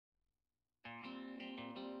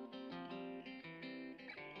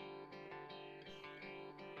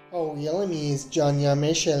Our real name is Jania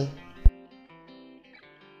Meshell.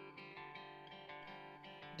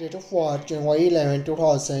 Date of birth January 11,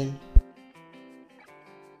 2000.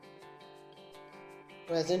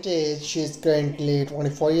 Present age she is currently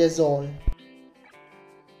 24 years old.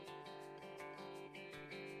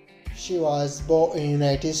 She was born in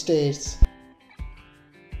United States.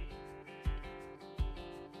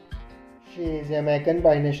 She is American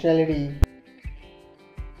by nationality.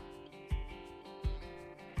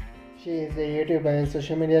 She is a YouTuber and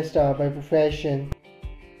social media star by profession.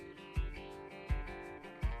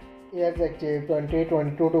 Years active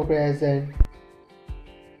 2022 to present.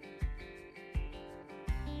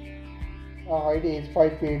 Her height is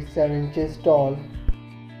 5 feet 7 inches tall.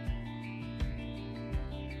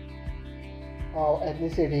 Her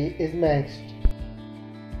ethnicity is mixed.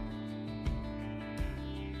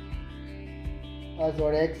 Her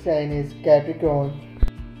zodiac sign is Capricorn.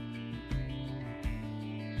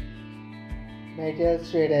 Marital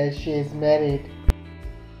status, she is married.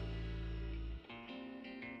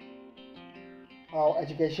 Her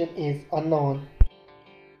education is unknown.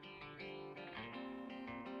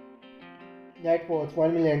 Net worth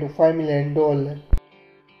 $1 million to $5 million.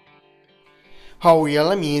 Her real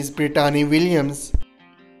name is Brittani Williams.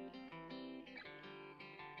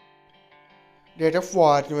 Date of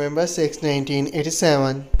birth November 6,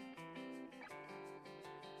 1987.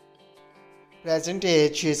 Present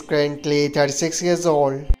age she is currently 36 years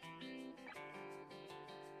old.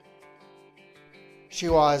 She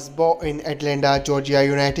was born in Atlanta, Georgia,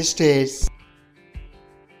 United States.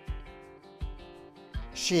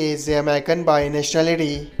 She is American by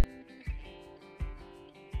nationality.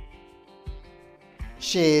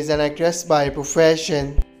 She is an actress by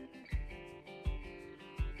profession.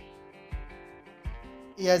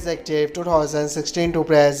 Years active 2016 to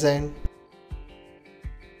present.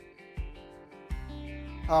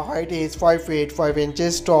 Her height is 5 feet 5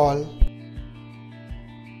 inches tall.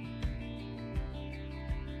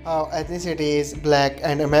 Her ethnicity is black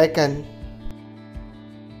and American.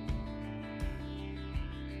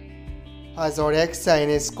 Her zodiac sign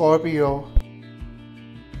is Scorpio.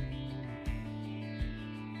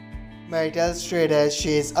 Marital status,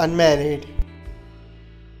 she is unmarried.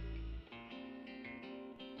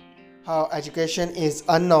 Her education is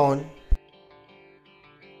unknown.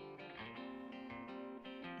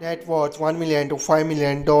 Net worth $1 million to $5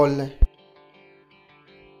 million.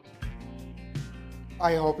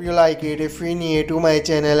 I hope you like it. If you're new to my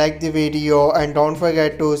channel, like the video and don't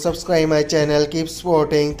forget to subscribe my channel. Keep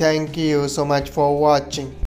supporting. Thank you so much for watching.